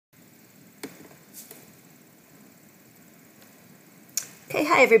Okay,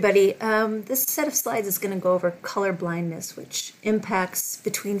 hi everybody. This set of slides is going to go over color blindness, which impacts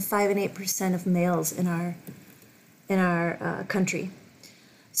between 5 and 8% of males in our country.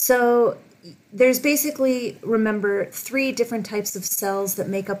 So there's basically, remember, 3 different types of cells that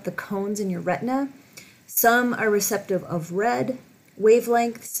make up the cones in your retina. Some are receptive of red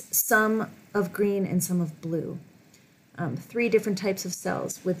wavelengths, some of green, and some of blue. 3 different types of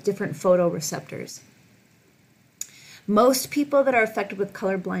cells with different photoreceptors. Most people that are affected with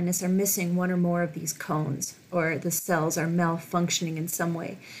color blindness are missing one or more of these cones, or the cells are malfunctioning in some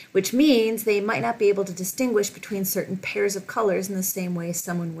way, which means they might not be able to distinguish between certain pairs of colors in the same way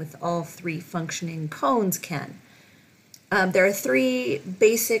someone with all 3 functioning cones can. There are 3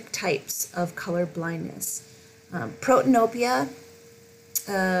 basic types of color blindness. Protanopia,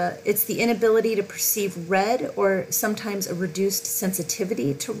 it's the inability to perceive red or sometimes a reduced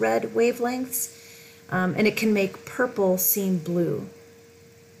sensitivity to red wavelengths. And it can make purple seem blue.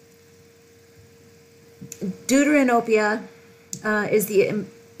 Deuteranopia is the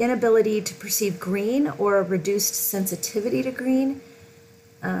inability to perceive green or a reduced sensitivity to green,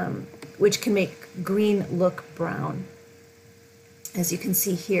 which can make green look brown, as you can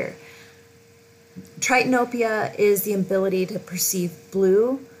see here. Tritanopia is the ability to perceive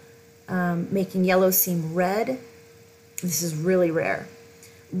blue, making yellow seem red. This is really rare.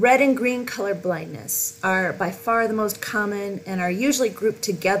 Red and green color blindness are by far the most common and are usually grouped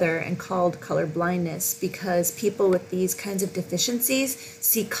together and called color blindness because people with these kinds of deficiencies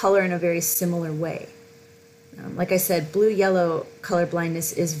see color in a very similar way. Like I said, blue-yellow color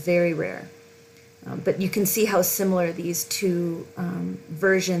blindness is very rare, but you can see how similar these 2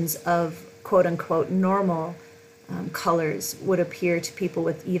 versions of quote-unquote normal colors would appear to people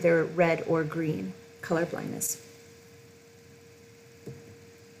with either red or green color blindness.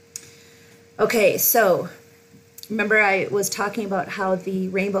 Okay, so remember I was talking about how the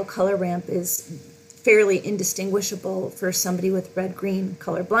rainbow color ramp is fairly indistinguishable for somebody with red-green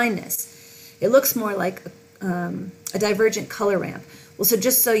color blindness. It looks more like a divergent color ramp. Well, so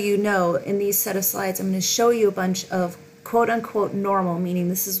just so you know, in these set of slides, I'm going to show you a bunch of quote-unquote normal, meaning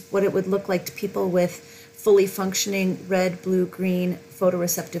this is what it would look like to people with fully functioning red, blue, green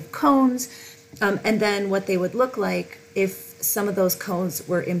photoreceptive cones, and then what they would look like if some of those cones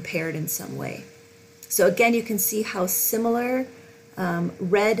were impaired in some way. So again, you can see how similar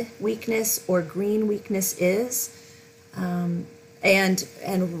red weakness or green weakness is, and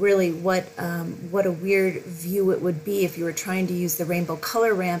really what a weird view it would be if you were trying to use the rainbow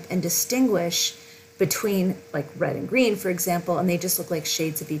color ramp and distinguish between like red and green, for example, and they just look like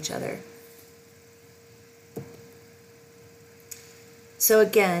shades of each other. So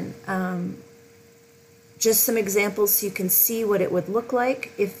again, just some examples so you can see what it would look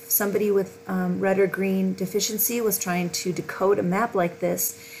like if somebody with red or green deficiency was trying to decode a map like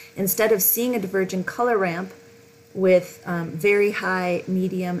this. Instead of seeing a divergent color ramp with very high,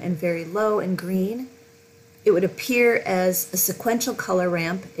 medium, and very low in green, it would appear as a sequential color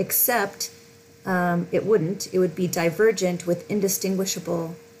ramp, except it wouldn't. It would be divergent with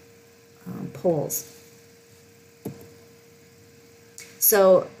indistinguishable poles.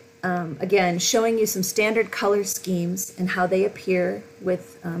 So again, showing you some standard color schemes and how they appear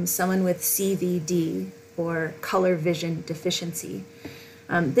with someone with CVD or color vision deficiency.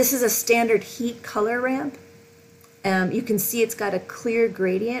 This is a standard heat color ramp. You can see it's got a clear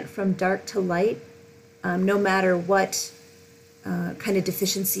gradient from dark to light, no matter what kind of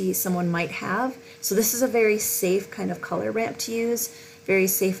deficiency someone might have. So this is a very safe kind of color ramp to use, very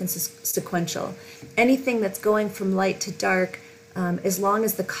safe and sequential. Anything that's going from light to dark, as long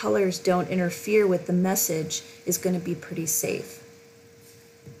as the colors don't interfere with the message, is going to be pretty safe.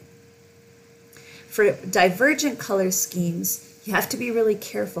 For divergent color schemes, you have to be really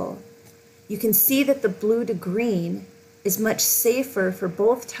careful. You can see that the blue to green is much safer for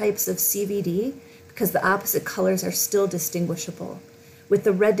both types of CVD because the opposite colors are still distinguishable. With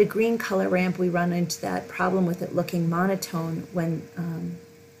the red to green color ramp, we run into that problem with it looking monotone when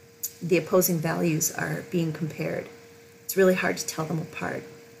the opposing values are being compared. It's really hard to tell them apart.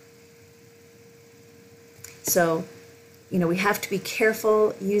 So, we have to be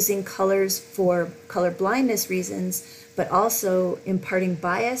careful using colors for color blindness reasons, but also imparting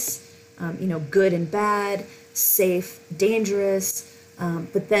bias, good and bad, safe, dangerous,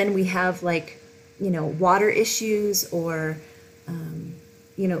 but then we have water issues or,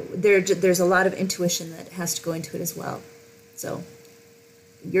 there's a lot of intuition that has to go into it as well. So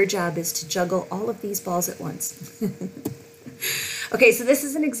your job is to juggle all of these balls at once. Okay, so this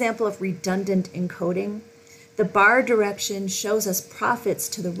is an example of redundant encoding. The bar direction shows us profits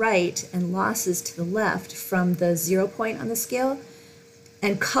to the right and losses to the left from the 0 point on the scale.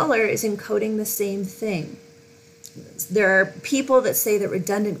 And color is encoding the same thing. There are people that say that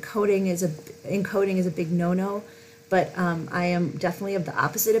redundant encoding is a big no-no, but I am definitely of the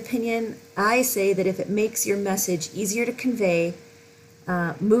opposite opinion. I say that if it makes your message easier to convey,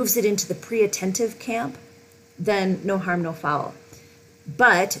 moves it into the pre-attentive camp, then no harm, no foul.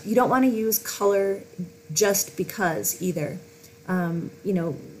 But you don't want to use color just because either.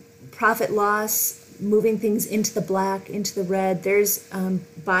 Profit loss, moving things into the black, into the red, there's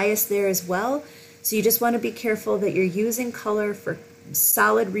bias there as well. So you just want to be careful that you're using color for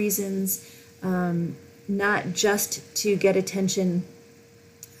solid reasons, not just to get attention.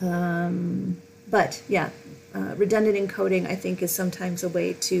 But yeah, redundant encoding, I think, is sometimes a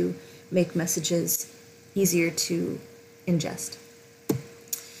way to make messages easier to ingest.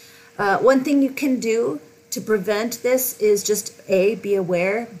 One thing you can do to prevent this is just A, be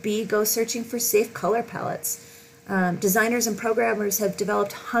aware, B, go searching for safe color palettes. Designers and programmers have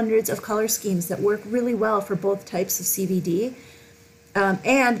developed hundreds of color schemes that work really well for both types of CVD.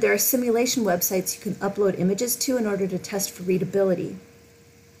 And there are simulation websites you can upload images to in order to test for readability.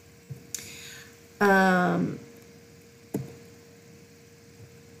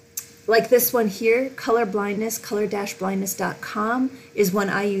 Like this one here, Color Blindness, color-blindness.com is one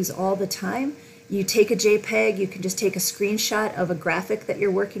I use all the time. You take a JPEG, you can just take a screenshot of a graphic that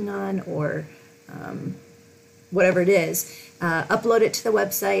you're working on or whatever it is, upload it to the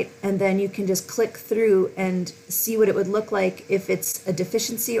website, and then you can just click through and see what it would look like if it's a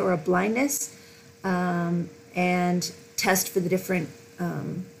deficiency or a blindness, and test for the different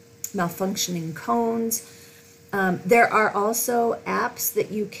malfunctioning cones. There are also apps that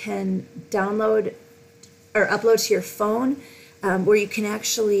you can download or upload to your phone where you can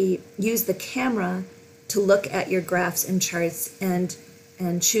actually use the camera to look at your graphs and charts and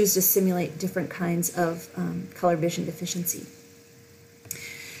choose to simulate different kinds of color vision deficiency.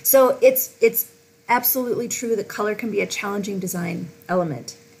 So it's absolutely true that color can be a challenging design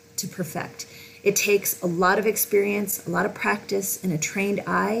element to perfect. It takes a lot of experience, a lot of practice, and a trained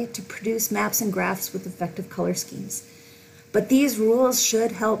eye to produce maps and graphs with effective color schemes. But these rules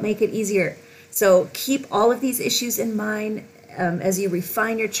should help make it easier. So keep all of these issues in mind as you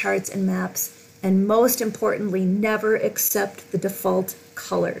refine your charts and maps, and most importantly, never accept the default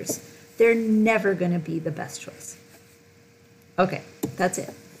colors. They're never going to be the best choice. Okay, that's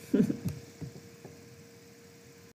it.